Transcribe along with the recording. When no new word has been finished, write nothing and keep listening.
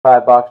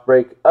5-box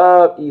break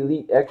of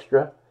Elite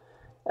Extra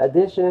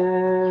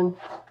Edition.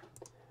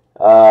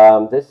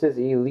 This is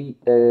Elite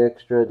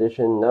Extra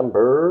Edition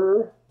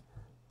number.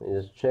 Let me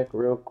just check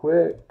real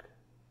quick.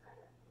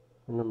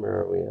 What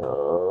number are we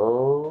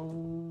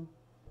on?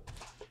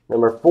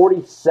 Number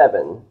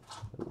 47.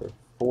 Number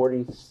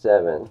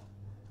 47.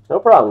 No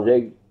problem,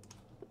 Jake.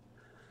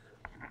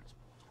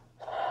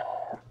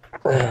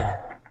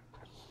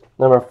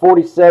 Number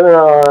 47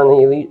 on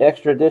the Elite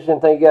Extra Edition.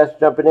 Thank you guys for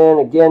jumping in.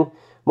 Again,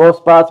 most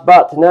spots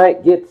bought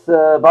tonight gets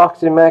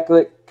Boxing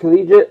Immaculate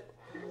Collegiate.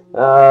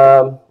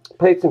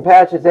 Plates and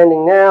patches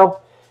ending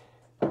now.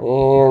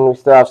 And we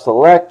still have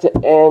Select to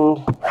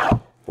end.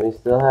 We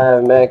still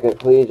have Immaculate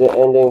Collegiate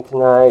ending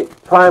tonight.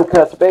 Prime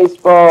Cuts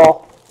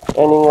Baseball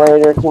ending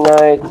later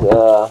tonight.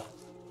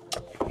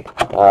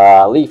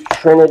 Leaf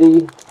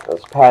Trinity.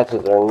 Those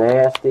patches are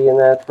nasty in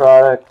that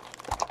product.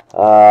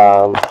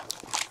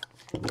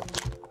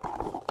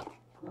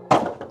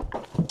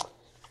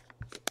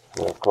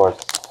 And of course,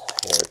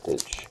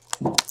 Heritage,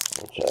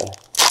 which I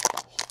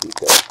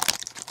speak of.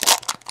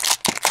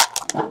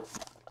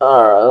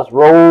 Alright, let's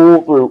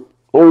roll through.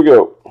 Here we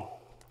go.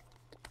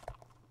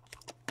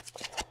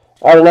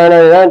 Out of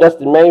 $9.99,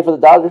 Dustin May for the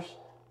Dodgers.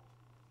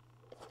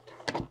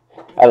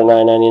 Out of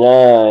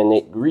 $9.99,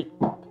 Nate Greet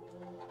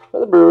for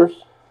the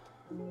Brewers.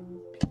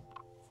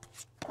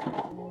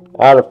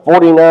 Out of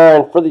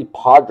 $49 for the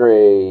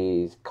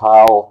Padres,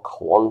 Kyle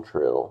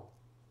Quantrill.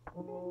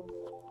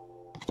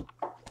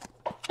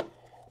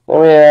 Then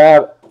we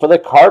have for the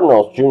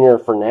Cardinals, Junior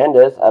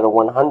Fernandez out of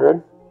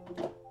 100.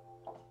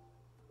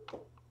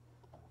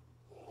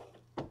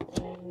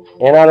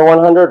 And out of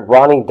 100,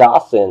 Ronnie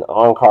Dawson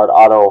on-card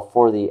auto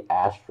for the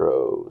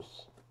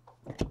Astros.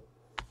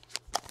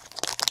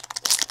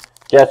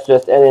 Jets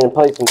just ended in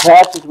plates and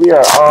patches. We are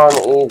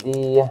on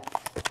the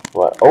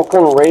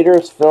Oakland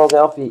Raiders,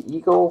 Philadelphia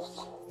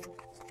Eagles,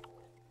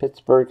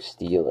 Pittsburgh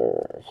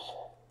Steelers.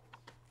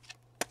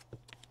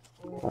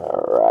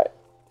 All right.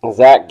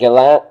 Zach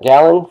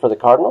Gallen for the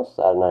Cardinals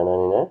out of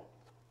 $9.99.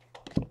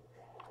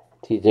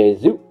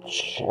 TJ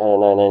Zeuch out of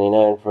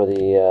 $9.99 for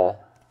the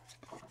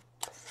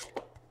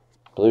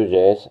Blue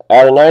Jays.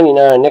 Out of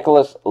 $99,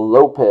 Nicholas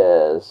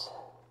Lopez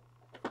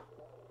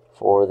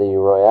for the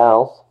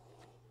Royals.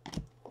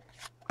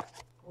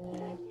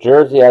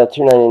 Jersey out of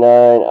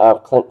 $2.99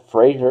 of Clint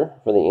Frazier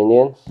for the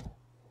Indians.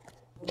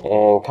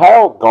 And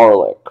Kyle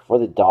Garlick for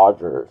the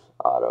Dodgers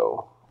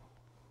auto.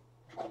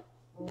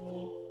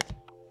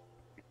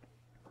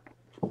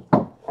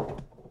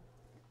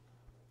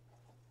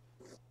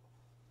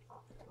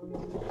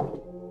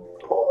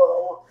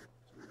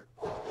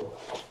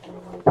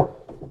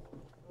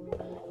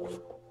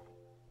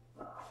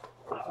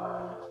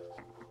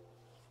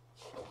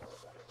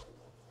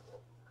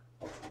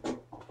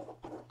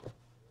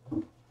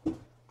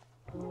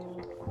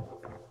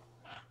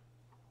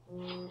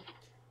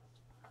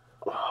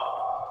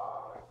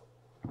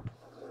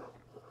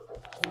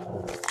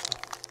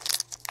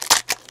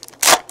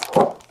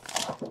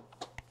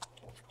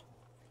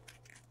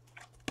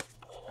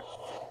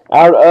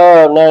 Out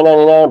of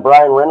 $9.99,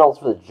 Brian Reynolds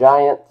for the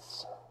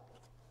Giants.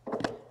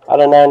 Out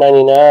of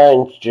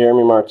 $9.99,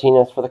 Jeremy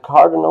Martinez for the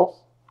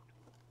Cardinals.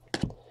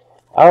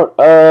 Out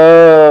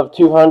of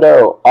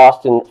 $200,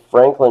 Austin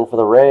Franklin for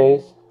the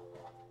Rays.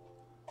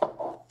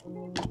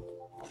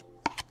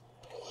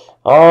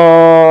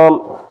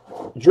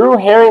 Drew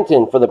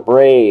Harrington for the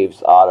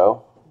Braves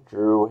auto.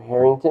 Drew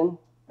Harrington.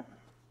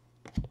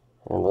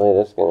 I believe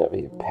this is going to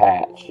be a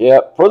patch.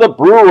 Yep, for the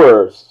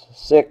Brewers.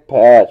 Sick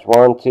patch.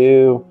 1,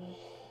 2,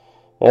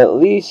 at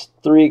least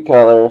 3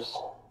 colors.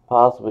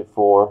 Possibly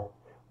 4.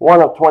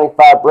 1 of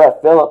 25,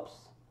 Brett Phillips.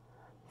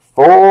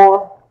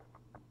 4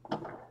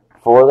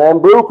 for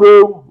them Brew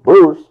Crew.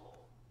 Brewers.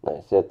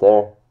 Nice hit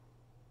there.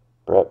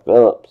 Brett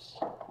Phillips.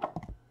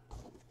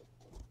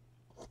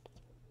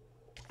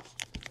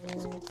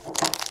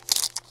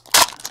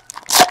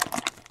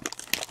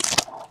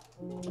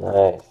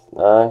 Nice,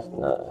 nice,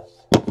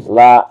 nice.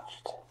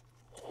 Latched.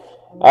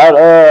 Out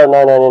of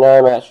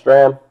 $9.99, Matt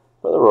Stram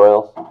for the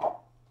Royals.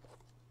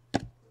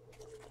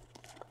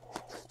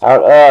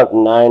 Out of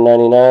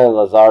 $9.99,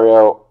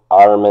 Lazario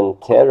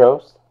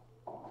Armenteros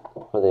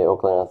for the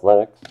Oakland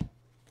Athletics.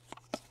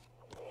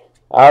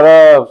 Out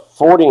of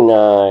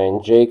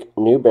 $49, Jake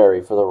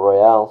Newberry for the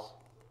Royals.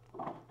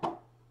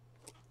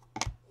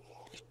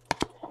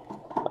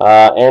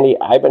 Andy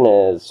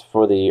Ibanez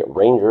for the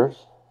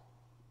Rangers.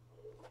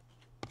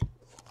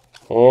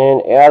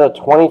 And out of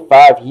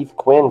 25, Heath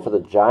Quinn for the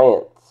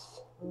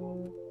Giants.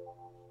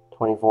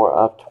 24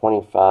 of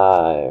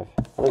 25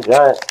 for the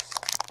Giants.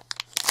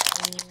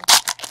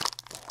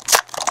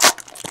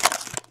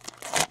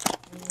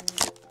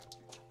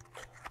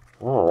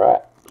 All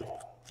right.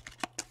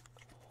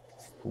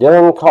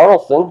 Dylan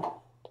Carlson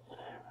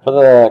for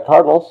the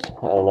Cardinals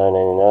out of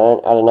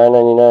 $9.99. Out of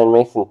 $9.99,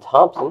 Mason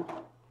Thompson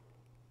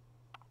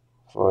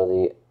for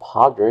the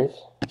Padres.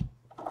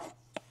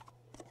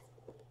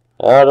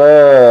 Out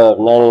of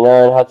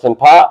 $99, Hudson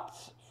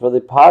Potts for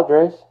the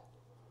Padres.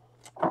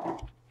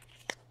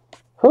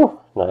 Whew,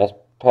 nice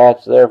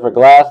patch there for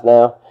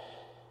Glasnow.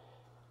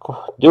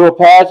 Dual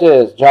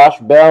patches, Josh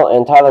Bell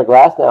and Tyler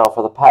Glasnow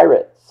for the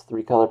Pirates.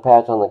 3-color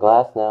patch on the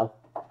Glasnow.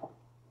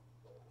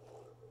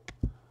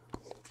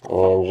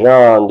 And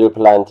Jean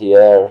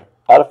Duplantier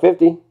out of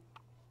 50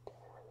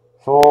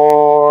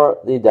 for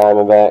the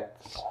Diamondbacks.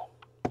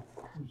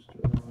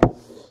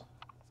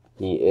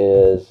 He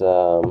is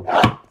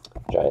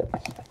Giants.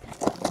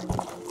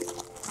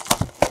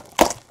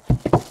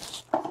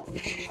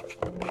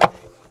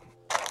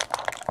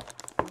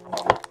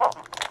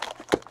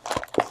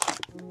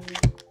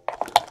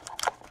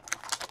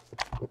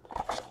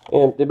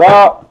 Empty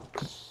box.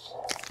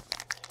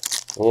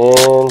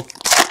 And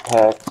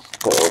packs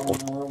to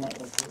open.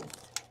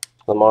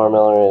 Lamar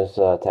Miller is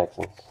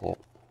Texans. Yep.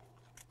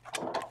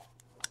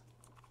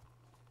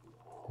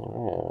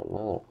 Alright,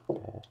 another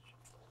patch.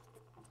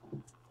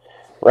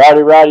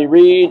 Roddy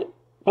Reed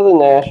for the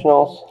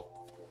Nationals.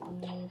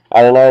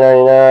 Out of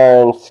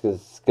 999,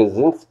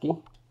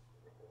 Skaczynski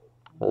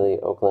for the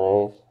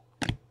Oakland A's.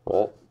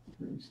 What?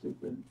 Pretty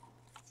stupid.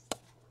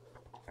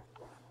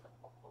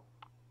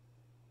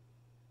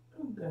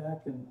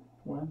 Dak and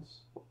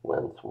Wentz.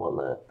 Wentz won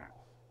that.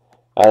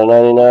 Out of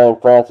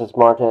 99, Francis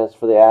Martinez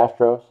for the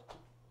Astros.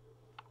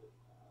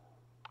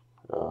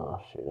 Oh,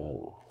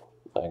 shoot.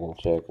 I can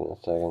check in a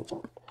second.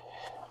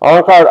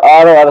 On-card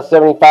auto out of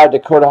 75,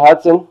 Dakota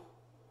Hudson.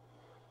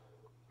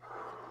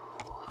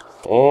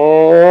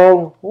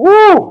 And,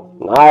 woo!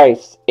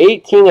 Nice.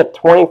 18 of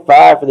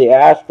 25 for the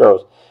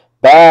Astros.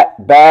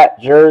 Bat,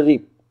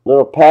 jersey,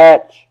 little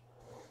patch.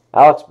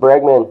 Alex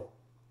Bregman.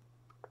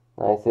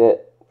 Nice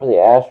hit for the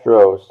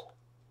Astros.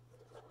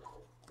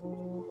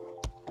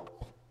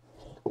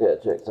 Gotta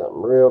check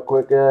something real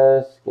quick,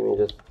 guys. Give me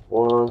just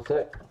 1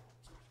 sec.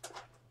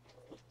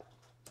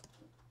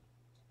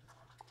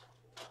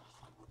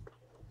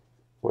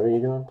 What are you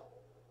doing?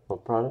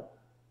 What product?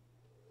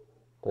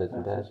 Plates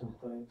and patches.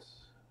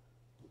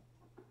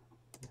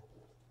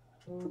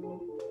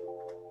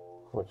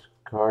 Which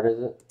card is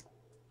it?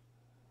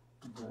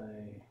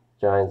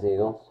 Giants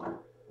Eagles.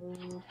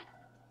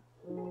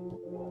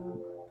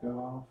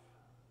 Golf.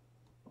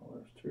 Oh,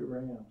 there's 2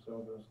 Rams.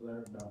 So those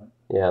there, don't it?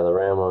 Yeah, the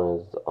Ram one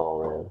is all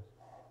Rams.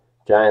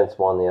 Giants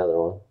won the other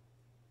one.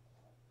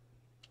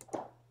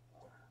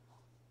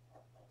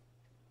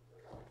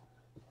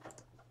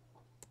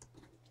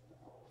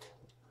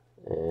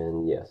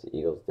 And yes, the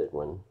Eagles did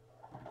win.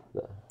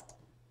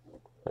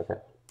 Okay.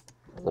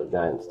 So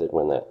Giants did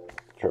win that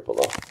triple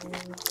though.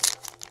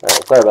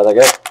 Alright, sorry about that,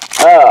 guys.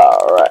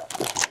 Alright.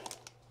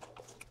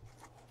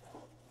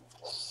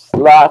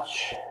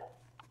 Slotch.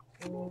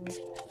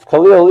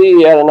 Khalil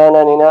Lee out of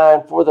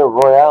 999 for the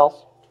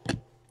Royals.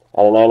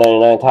 Out of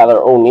 999,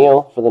 Tyler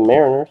O'Neill for the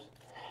Mariners.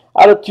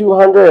 Out of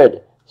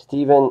 200,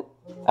 Steven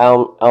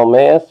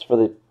Almeas for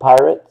the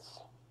Pirates.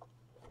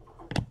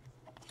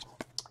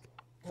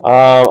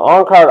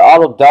 On-card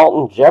auto,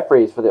 Dalton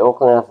Jeffries for the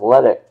Oakland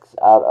Athletics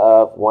out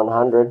of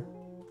 100.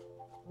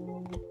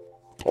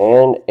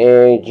 And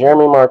a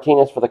Jeremy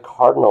Martinez for the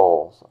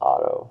Cardinals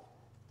auto.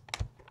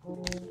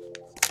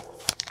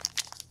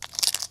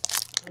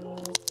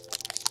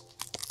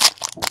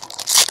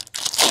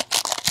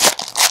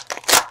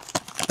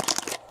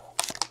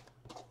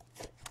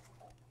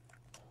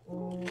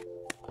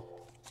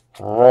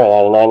 Alright,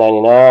 out of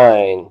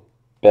 999,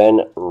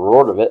 Ben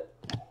Rodovit.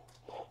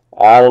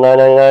 Out of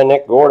 999,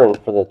 Nick Gordon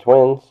for the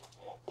Twins.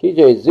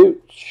 TJ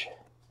Zeuch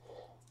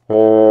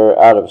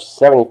out of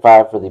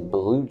 75 for the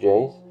Blue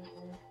Jays.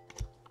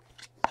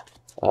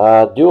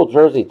 Dual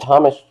jersey,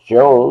 Thomas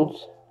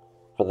Jones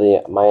for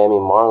the Miami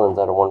Marlins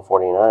out of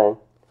 149.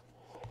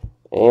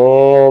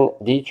 And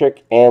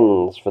Dietrich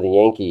Enns for the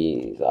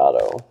Yankees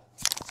auto.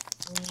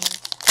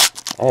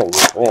 We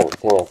haven't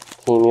seen a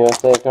Team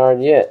USA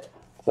card yet.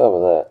 What's up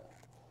with that?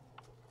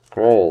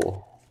 Crazy.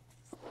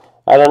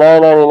 Out of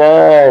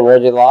 999,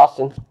 Reggie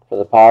Lawson for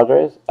the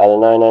Padres. Out of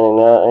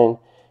 999,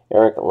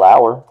 Eric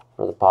Lauer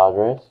for the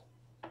Padres.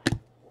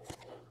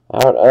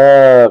 Out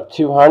of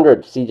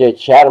 200, CJ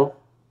Chatham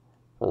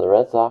for the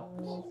Red Sox.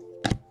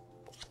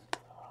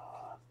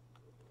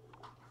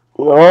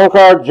 On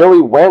card,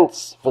 Joey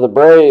Wentz for the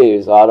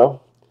Braves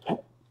auto.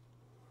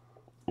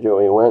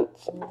 Joey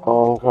Wentz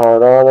on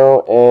card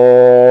auto.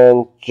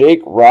 And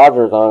Jake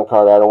Rogers on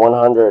card auto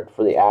 100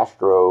 for the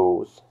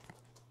Astros.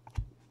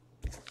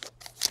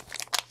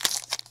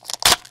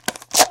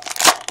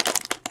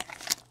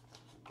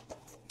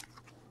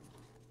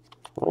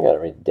 We got a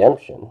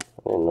redemption.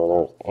 I didn't know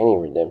there was any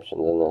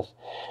redemptions in this.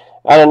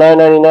 Out of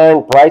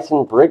 999,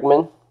 Bryson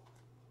Brigman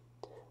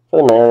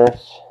for the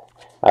Mariners.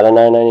 Out of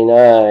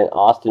 999,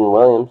 Austin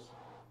Williams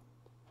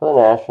for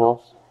the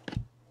Nationals.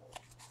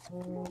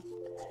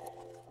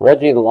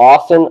 Reggie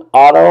Lawson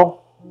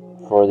auto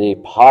for the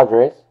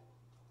Padres.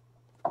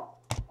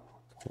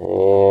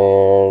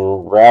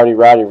 And Roddy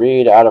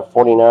Reed out of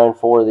 49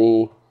 for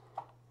the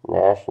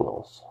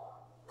Nationals.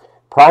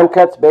 Prime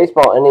Cuts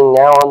Baseball ending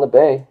now on the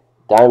Bay.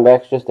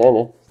 Diamondbacks just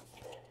ended.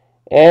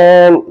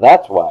 And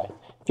that's why.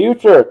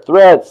 Future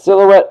Thread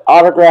Silhouette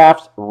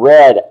Autographs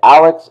Red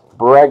Alex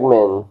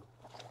Bregman.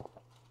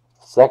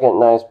 Second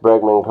nice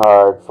Bregman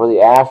card for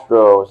the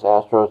Astros.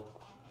 Astros.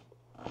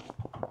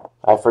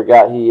 I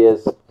forgot he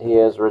is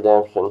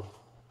redemption.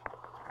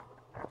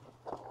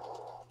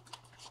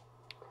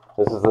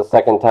 This is the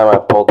second time I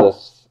pulled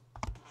this.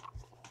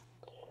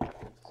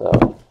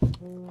 So,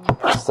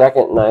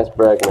 second nice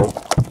Bregman.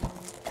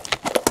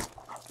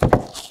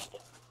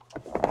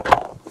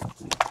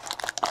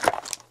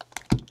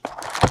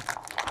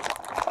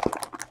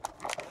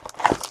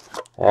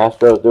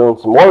 Astros doing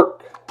some work.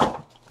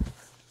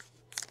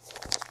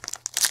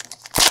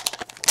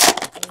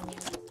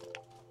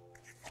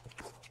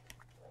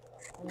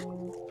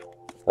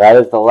 That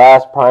is the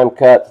last prime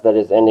cuts that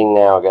is ending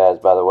now, guys,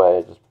 by the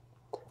way. Just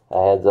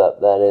a heads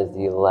up, that is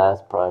the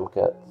last prime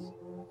cuts.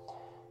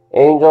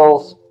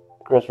 Angels,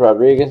 Chris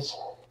Rodriguez.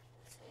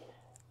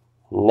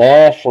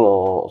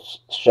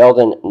 Nationals,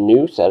 Sheldon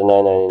Noose out of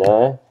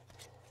 9.99.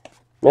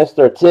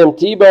 Mr. Tim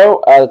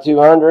Tebow out of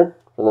 200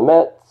 for the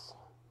Mets.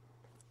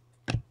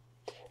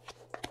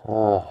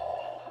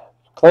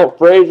 Clint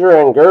Frazier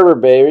and Gerber,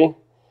 baby.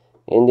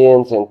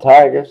 Indians and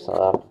Tigers.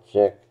 I'll have to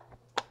check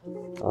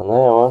on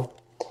that one.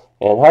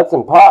 And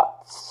Hudson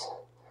Potts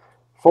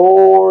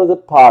for the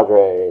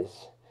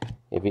Padres.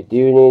 If you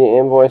do need an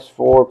invoice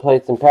for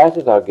plates and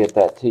patches, I'll get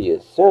that to you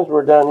as soon as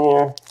we're done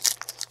here.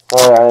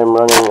 Sorry, I am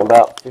running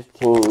about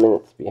 15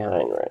 minutes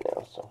behind right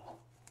now,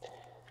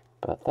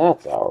 but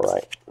that's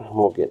alright.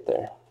 We'll get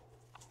there.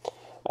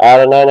 Out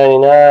of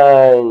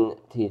 9.99,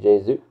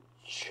 TJ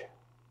Zeuch.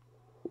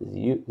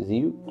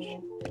 Zeuch.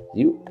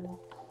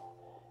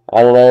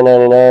 Out of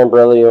 9.99,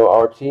 Aurelio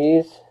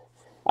Ortiz.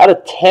 Out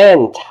of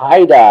 10,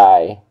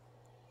 tie-dye.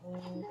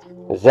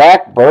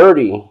 Zach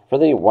Birdie for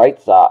the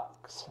White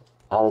Sox.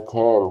 Out of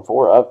 10,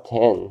 4 of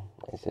 10.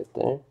 Nice hit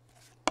there.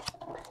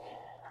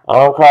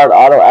 On-card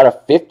auto out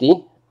of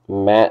 50,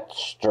 Matt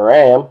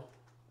Stram.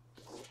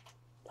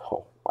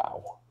 Oh,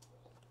 wow.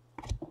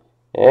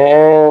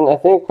 And I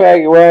think,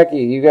 Paggy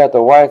Wacky, you got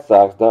the White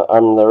Sox, the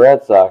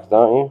Red Sox,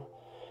 don't you?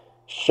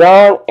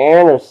 Sean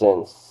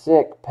Anderson,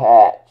 sick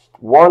patched.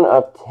 1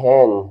 of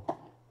 10.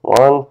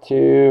 1,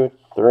 2,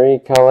 3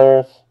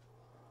 colors.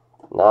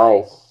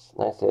 Nice.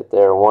 Nice hit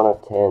there. 1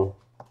 of 10.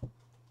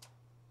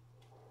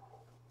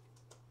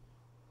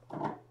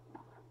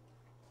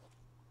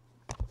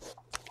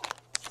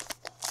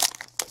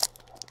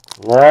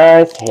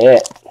 Nice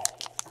hit.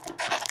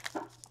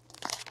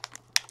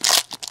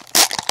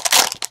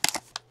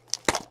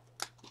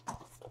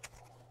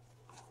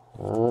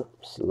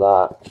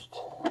 Slotched.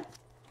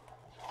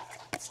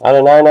 Out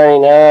of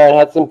 9.99,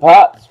 Hudson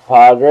Potts,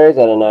 Padres.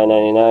 Out of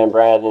 9.99,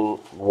 Brandon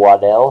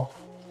Waddell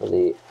for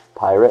the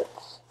Pirates.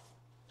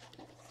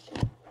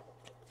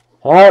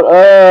 Out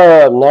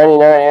of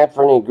 99,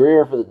 Anthony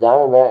Greer for the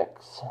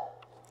Diamondbacks.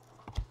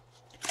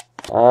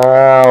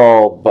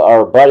 Oh,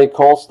 our buddy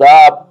Cole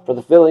Staub for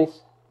the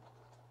Phillies.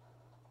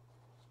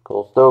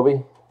 Cole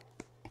Stobie,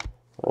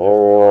 whatever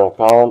you want to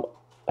call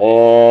him.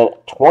 And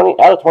 20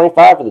 out of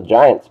 25 for the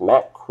Giants,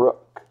 Matt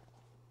Crook.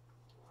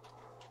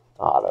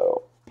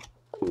 Auto,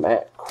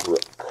 Matt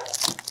Crook.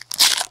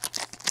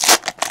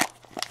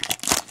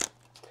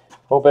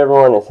 Hope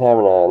everyone is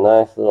having a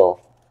nice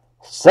little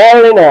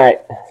Saturday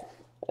night.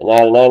 And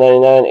out of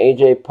 9.99,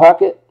 AJ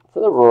Puckett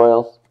for the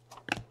Royals.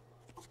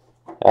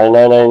 Out of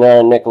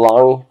 9.99, Nick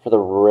Longy for the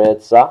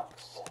Red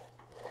Sox.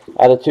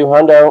 Out of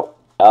 200,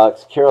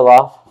 Alex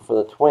Kirilloff for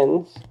the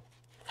Twins.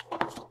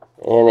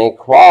 And a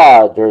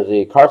quad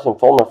jersey, Carson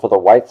Fulmer for the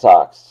White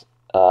Sox.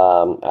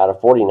 Out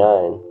of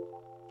 49.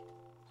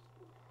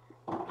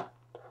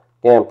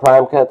 Again,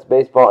 Prime Cuts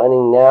Baseball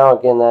ending now.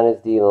 Again, that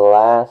is the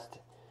last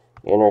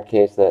inner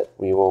case that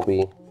we will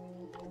be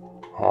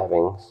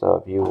having. So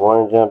if you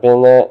want to jump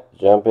in that,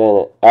 jump in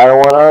it. Out of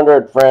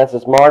 100,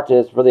 Francis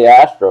Martes for the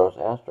Astros.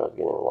 Astros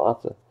getting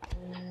lots of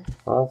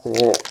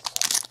hits.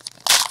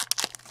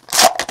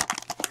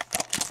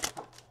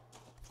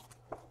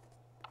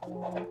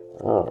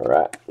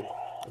 Alright.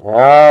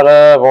 Out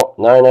of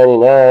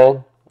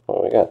 9.99.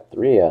 Oh, we got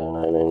 3 out of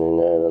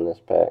 9.99 on this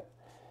pack.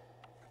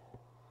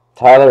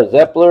 Tyler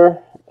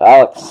Zeppler,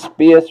 Alex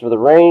Spias for the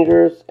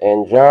Rangers,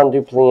 and John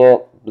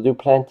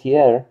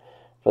Duplantier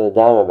for the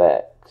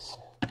Diamondbacks.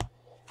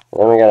 And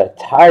then we got a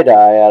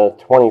tie-dye out of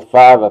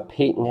 25 of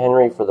Peyton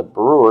Henry for the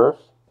Brewers.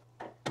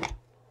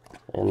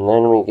 And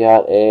then we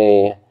got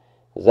a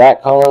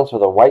Zach Collins for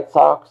the White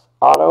Sox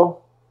auto.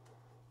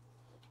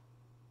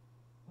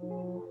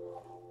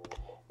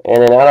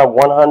 And an out of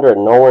 100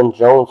 Nolan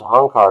Jones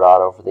on-card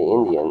auto for the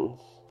Indians.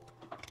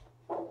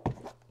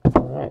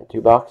 Alright, 2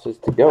 boxes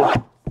to go.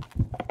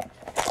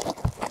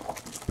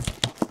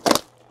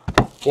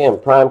 Again,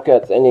 Prime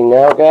Cuts ending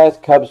now, guys.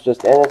 Cubs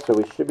just ended, so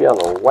we should be on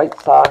the White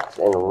Sox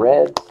and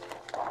Reds.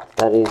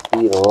 That is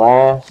the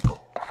last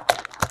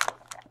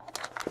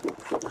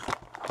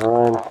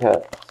Prime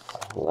Cuts.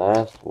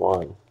 Last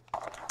one.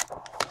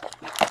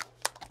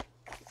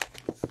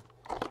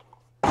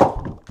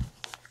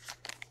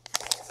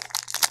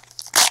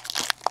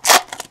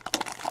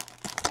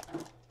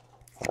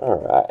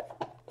 Alright.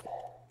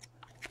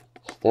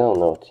 Still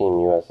no Team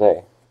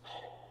USA.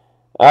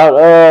 Out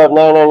of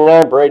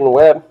 9.99, Braden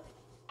Webb.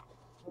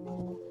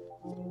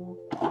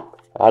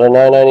 Out of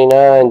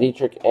 999,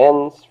 Dietrich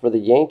Enns for the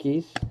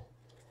Yankees.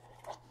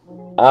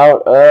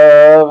 Out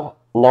of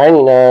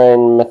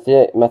 99,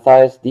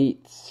 Matthias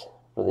Dietz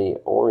for the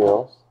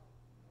Orioles.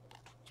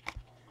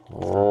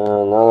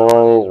 Another one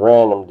of these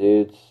random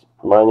dudes.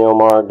 Manuel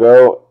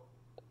Margot,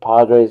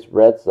 Padres,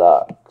 Red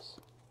Sox.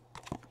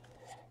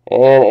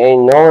 And a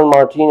Nolan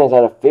Martinez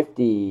out of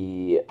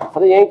 50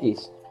 for the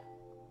Yankees.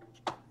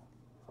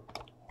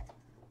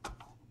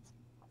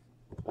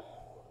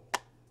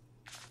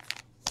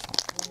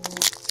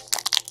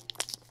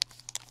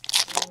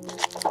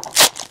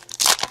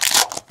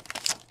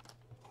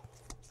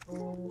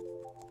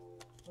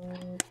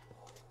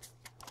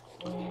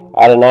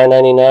 Out of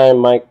 999,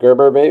 Mike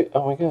Gerber, baby.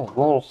 Oh my God,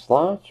 another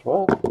slotch?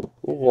 What?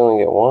 Usually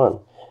only get one.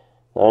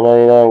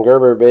 999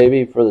 Gerber,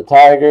 baby, for the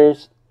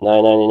Tigers.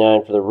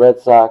 999 for the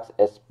Red Sox,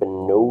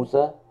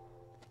 Espinosa.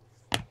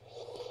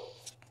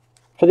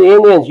 For the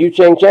Indians, Yu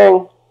Chang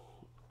Chang,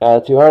 out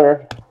of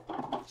 200.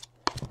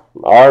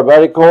 Our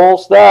buddy Cole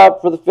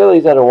Staub for the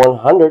Phillies out of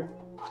 100.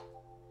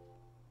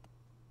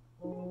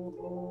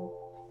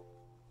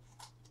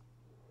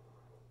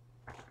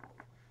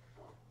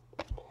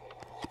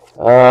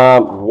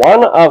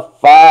 One of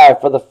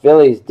 5 for the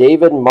Phillies,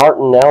 David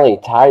Martinelli,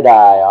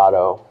 tie-dye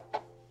auto.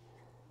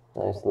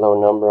 Nice low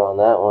number on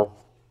that one.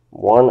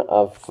 1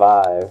 of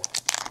 5.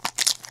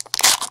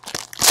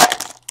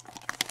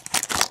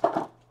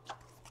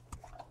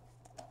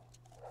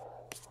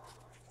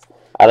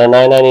 Out of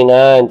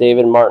 999,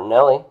 David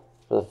Martinelli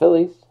for the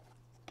Phillies.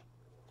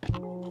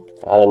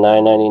 Out of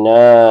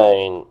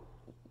 999,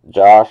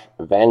 Josh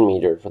Van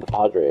Meter for the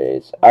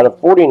Padres. Out of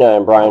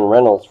 49, Brian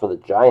Reynolds for the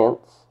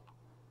Giants.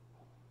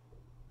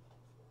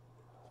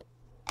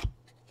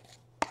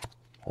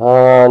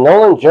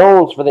 Nolan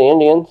Jones for the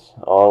Indians,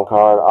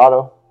 on-card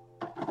auto.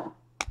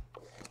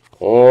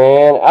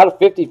 And out of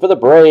 50 for the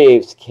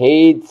Braves,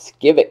 Cade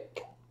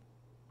Skivick.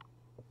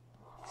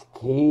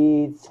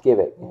 Cade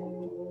Skivick.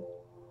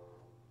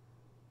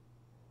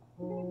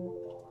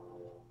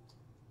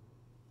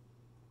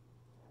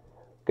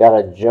 Got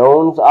a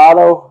Jones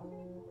auto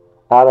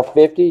out of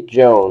 50,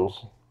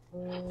 Jones.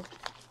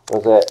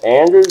 Was that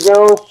Andrew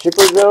Jones,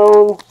 Chipper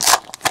Jones?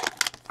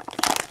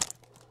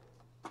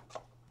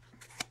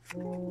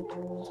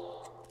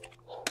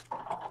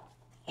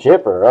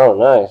 Chipper, oh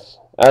nice.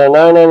 Out of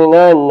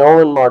 999,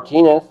 Nolan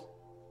Martinez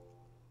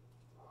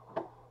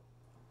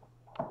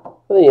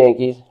for the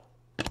Yankees.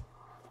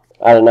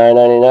 Out of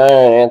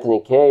 999, Anthony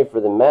Kay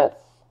for the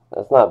Mets.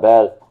 That's not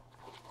bad.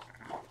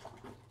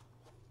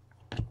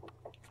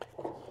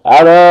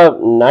 Out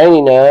of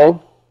 99,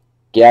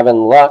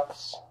 Gavin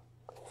Lux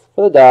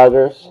for the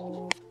Dodgers.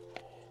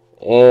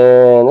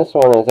 And this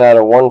one is out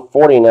of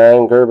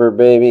 149, Gerber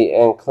Baby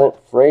and Clint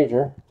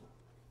Frazier.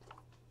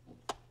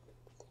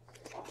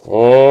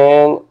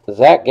 And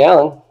Zach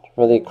Gallen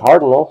for the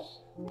Cardinals.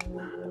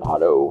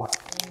 Auto.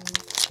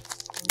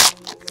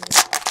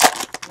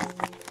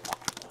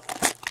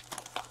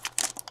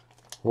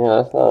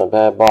 Yeah, that's not a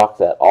bad box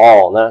at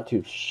all. Not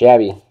too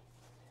shabby.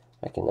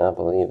 I cannot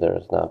believe there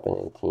has not been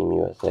a Team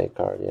USA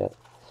card yet.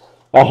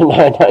 Out of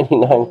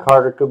 999,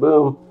 Carter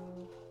Kaboom.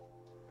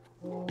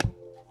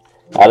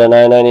 Out of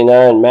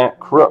 999, Matt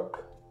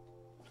Crook.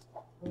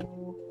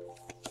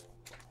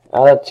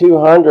 Out of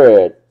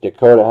 200,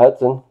 Dakota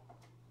Hudson.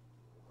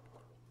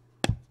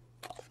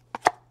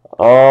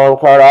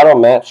 On-card auto,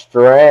 Matt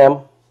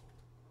Stram.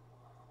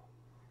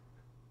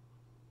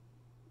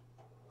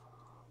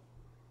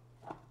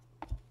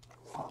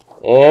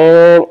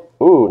 And,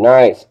 ooh,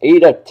 nice.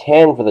 8 of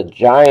 10 for the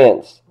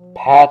Giants.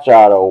 Patch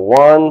auto.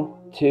 1,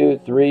 2,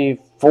 3,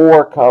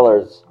 4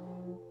 colors.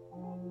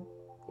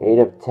 8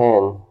 of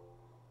 10.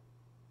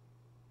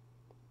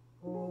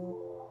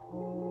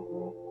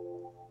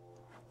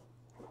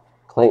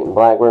 Clayton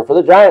Blackburn for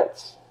the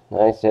Giants.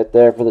 Nice hit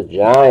there for the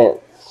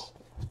Giants.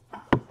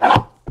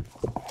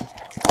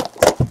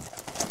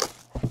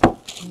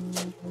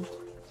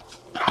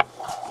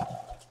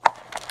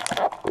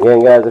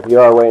 Again, guys, if you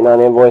are waiting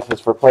on invoices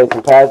for plates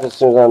and pads, as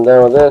soon as I'm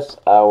done with this,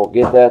 I will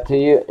get that to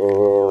you,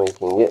 and we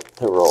can get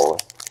to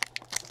rolling.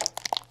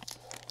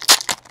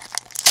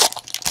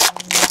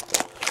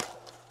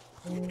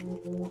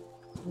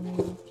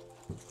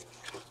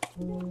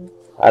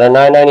 Out of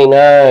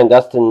 999,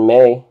 Dustin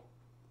May.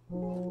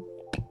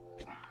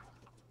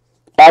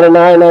 Out of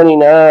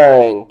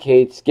 999,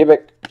 Cade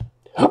Skivick.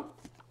 Phil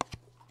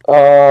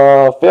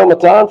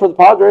Maton for the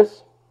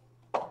Padres.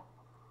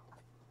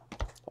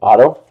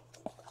 Auto.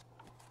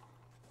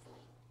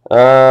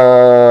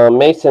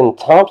 Mason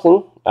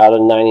Thompson out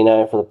of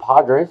 99 for the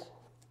Padres.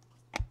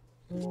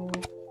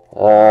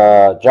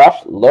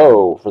 Josh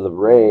Lowe for the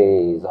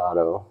Rays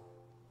auto.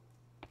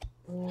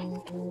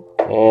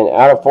 And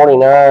out of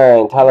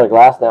 49, Tyler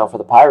Glasnow for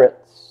the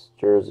Pirates.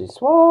 Jersey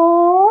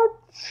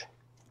swatch.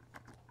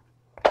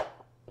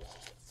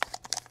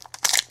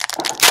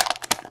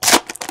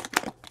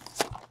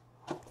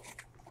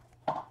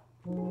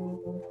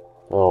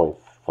 Oh, we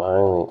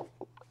finally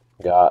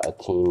got a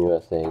Team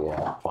USA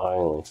guy.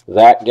 Finally.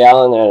 Zach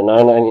Gallen out of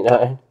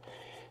 999.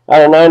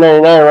 Out of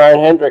 999, Ryan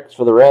Hendricks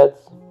for the Reds.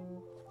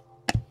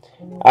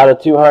 Out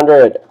of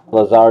 200,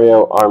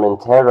 Lazario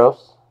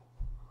Armenteros.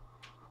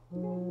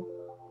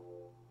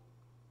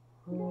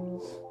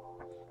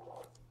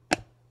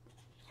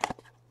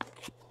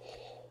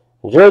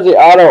 Jersey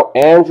auto,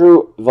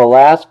 Andrew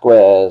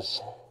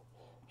Velasquez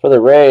for the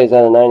Rays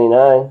out of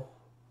 99.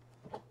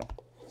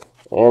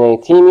 And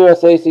a Team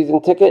USA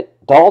season ticket,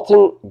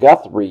 Dalton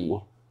Guthrie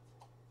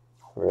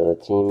for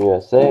the Team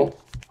USA.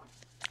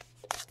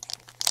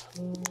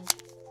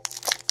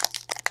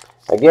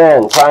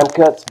 Again, Prime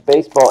Cuts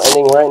baseball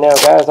ending right now,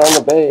 guys, on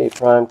the bay.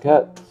 Prime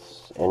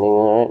Cuts ending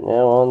right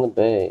now on the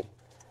bay.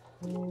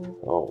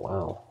 Oh,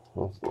 wow.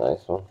 That's a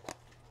nice one.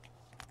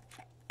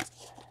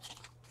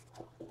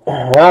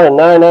 Out of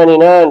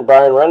 9.99,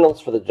 Brian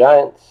Reynolds for the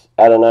Giants.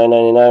 Out of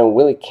 9.99,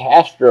 Willie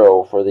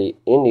Castro for the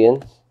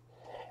Indians.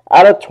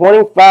 Out of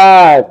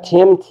 25,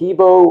 Tim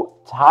Tebow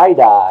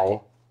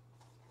tie-dye.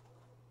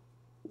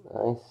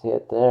 Nice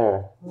hit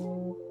there.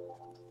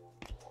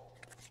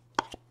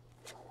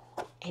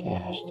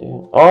 Cash,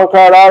 dude.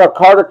 On-card auto,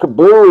 Carter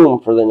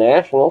Kaboom for the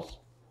Nationals.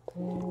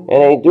 And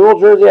a dual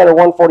jersey out of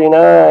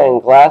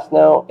 149,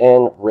 Glasnow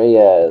and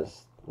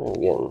Reyes. We're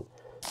getting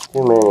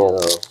too many of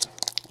those.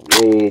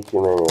 Way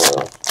too many of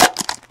those.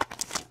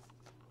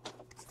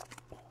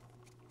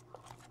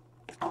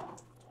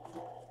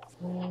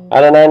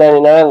 Out of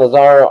 9.99,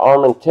 Lazario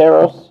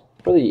Armenteros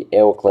for the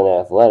Oakland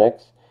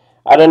Athletics.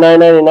 Out of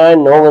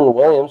 9.99, Nolan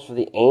Williams for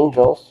the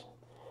Angels.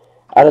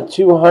 Out of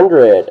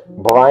 200,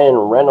 Brian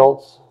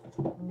Reynolds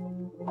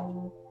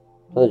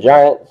for the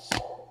Giants.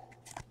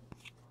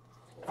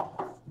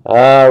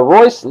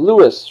 Royce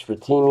Lewis for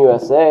Team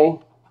USA.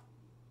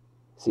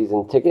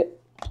 Season ticket.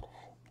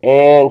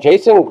 And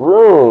Jason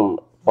Groom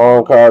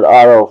on-card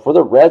auto for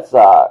the Red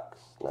Sox.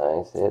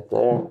 Nice hit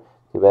there.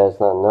 Too bad it's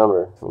not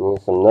numbered. We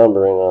need some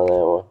numbering on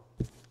that one.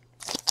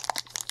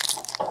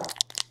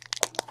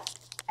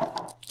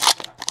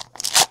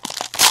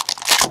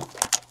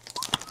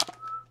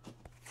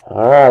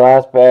 Alright,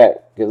 last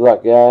pack. Good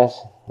luck, guys.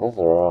 These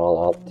are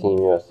all Team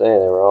USA.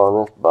 They were all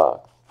in this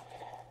box.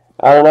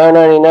 Out of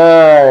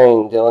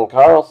 9.99, Dylan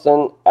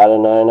Carlson. Out of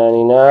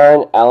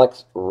 9.99,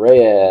 Alex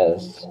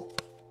Reyes.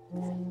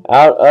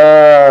 Out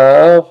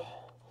of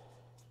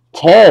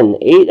 10,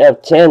 8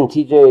 of 10,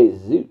 TJ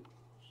Zoot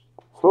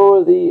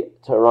for the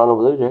Toronto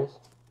Blue Jays.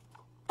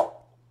 I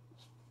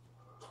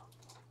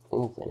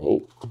think it's an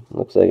 8.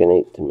 Looks like an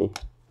 8 to me.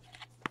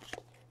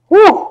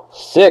 Woo!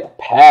 Sick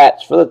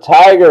patch for the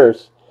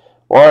Tigers.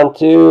 1,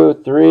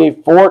 2, 3,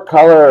 4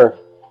 color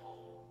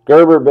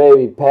Gerber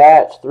baby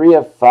patch. 3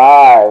 of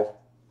 5.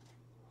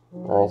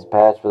 Nice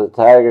patch for the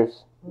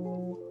Tigers.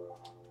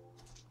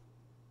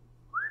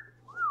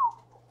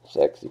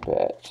 Sexy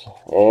patch.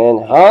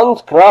 And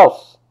Hans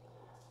Kraus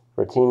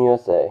for Team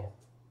USA.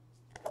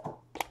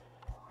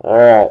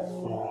 Alright.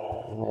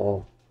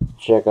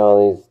 Check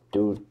all these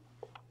two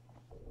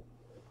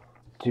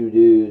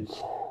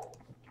dudes.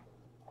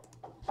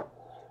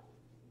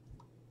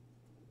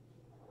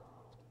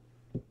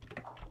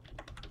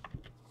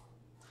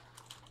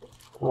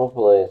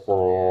 Hopefully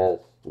somebody has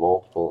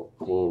multiple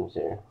teams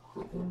here.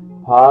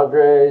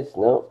 Padres,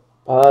 nope.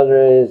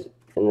 Padres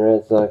and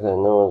Red Sox, I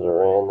know is a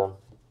random.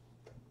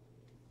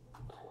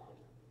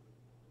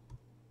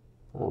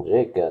 Oh,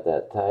 Jake got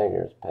that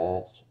Tigers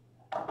patch.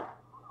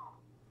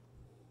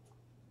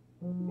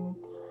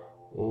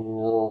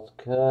 Angels,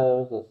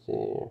 Cubs, let's see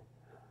here.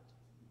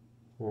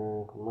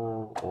 Come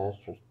on,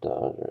 Astros,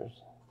 Dodgers.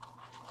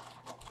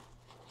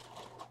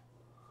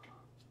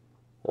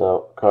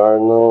 Oh,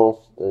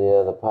 Cardinals,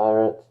 yeah, the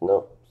Pirates,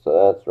 nope,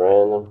 so that's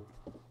random.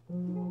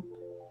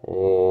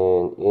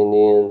 And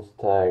Indians,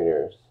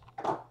 Tigers.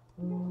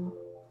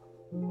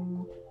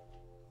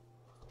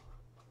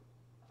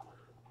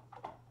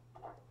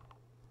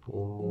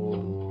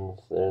 Indians,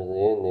 there's the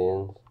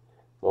Indians.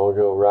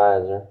 MOJO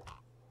Riser.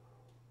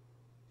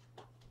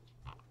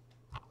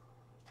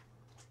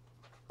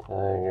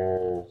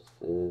 Tigers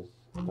is,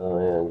 oh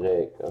yeah,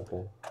 Jake,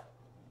 okay.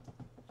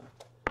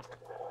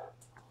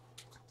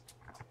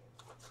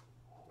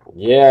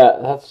 Yeah,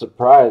 that's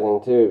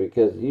surprising too,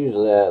 because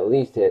usually I at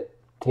least hit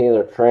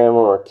Taylor Trammell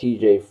or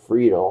TJ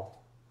Friedel.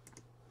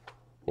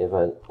 If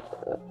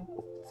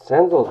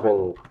Senzel's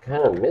been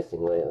kind of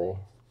missing lately.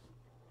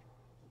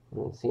 I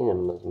haven't seen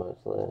him as much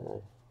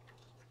lately.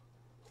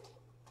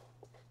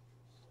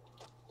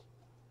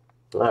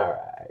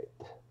 Alright.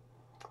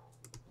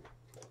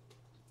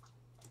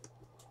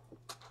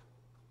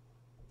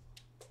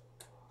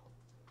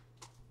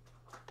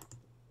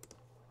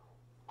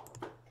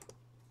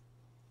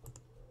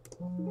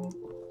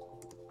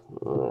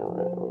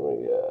 Alright, what we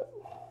got?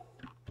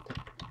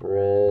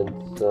 Red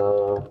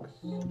Sox,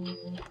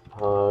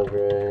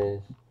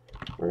 Padres,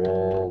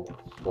 Red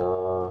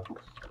Sox,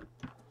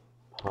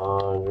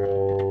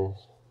 Padres.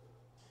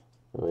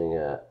 What we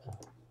got?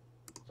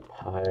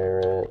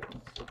 Pirates.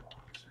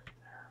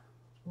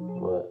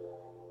 What?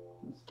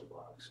 That's the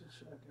boxes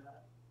I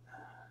got.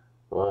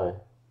 Why?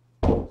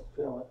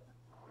 Fill it.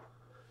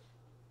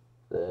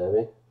 Is it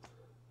heavy?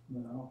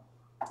 No.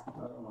 I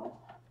don't know.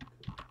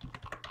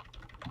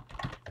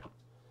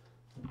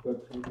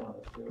 put tape on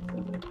it too.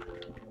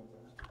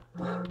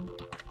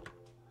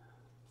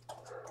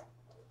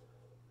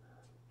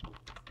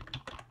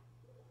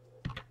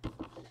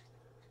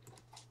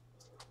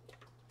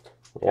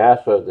 The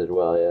Astros did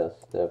well, yes,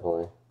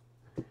 definitely.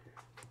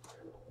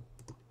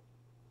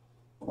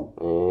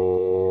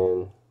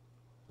 And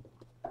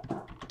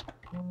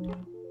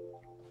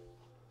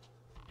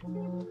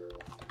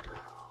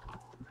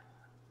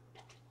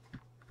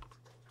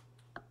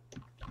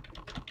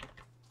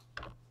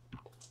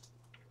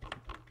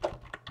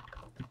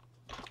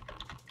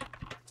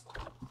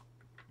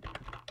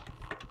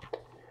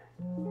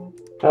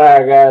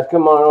alright guys,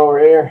 come on over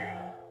here.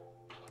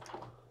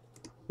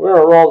 We're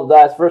going to roll the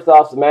dice. First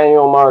off, the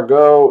Manuel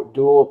Margot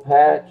dual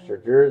patch or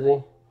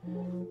jersey.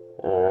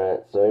 Alright,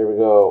 so here we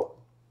go.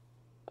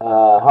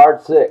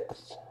 Hard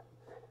 6.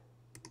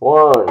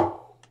 1,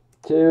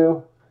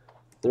 2,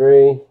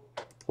 3,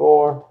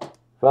 4,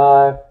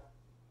 5,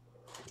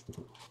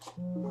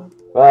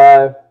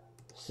 5,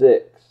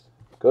 6.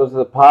 Goes to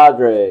the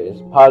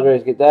Padres.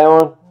 Padres get that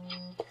one.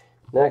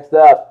 Next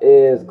up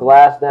is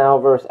Glass Now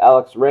versus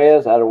Alex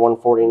Reyes out of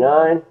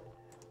 149.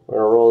 We're going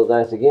to roll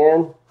the dice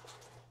again.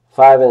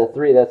 5 and a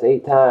 3, that's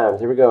 8 times.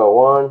 Here we go.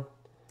 1,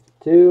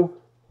 2,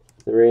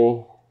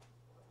 3,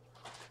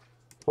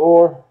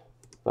 4,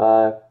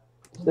 5,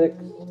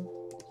 6,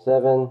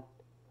 7,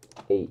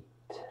 8.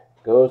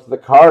 Goes to the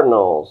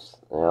Cardinals.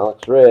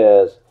 Alex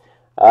Reyes.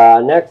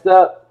 Next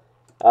up,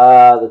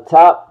 the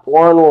top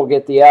one will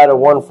get the out of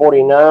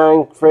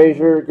 149,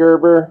 Frazier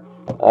Gerber.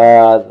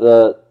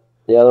 The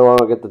other one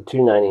will get the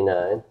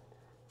 299.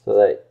 So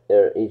that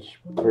each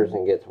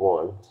person gets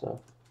one.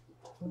 So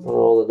we'll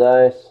roll the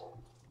dice.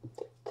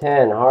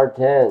 10, hard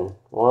 10.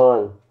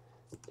 1,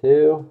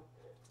 2,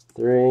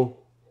 3,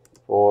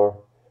 4,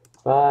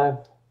 5,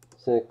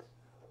 6,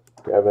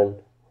 7,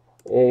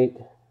 8,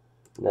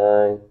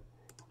 9,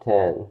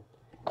 10.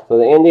 So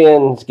the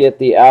Indians get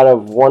the out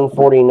of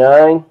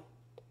 149,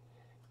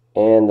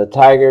 and the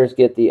Tigers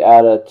get the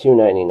out of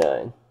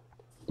 299.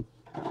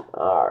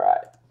 All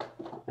right.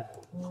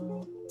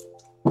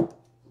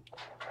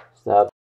 Stop.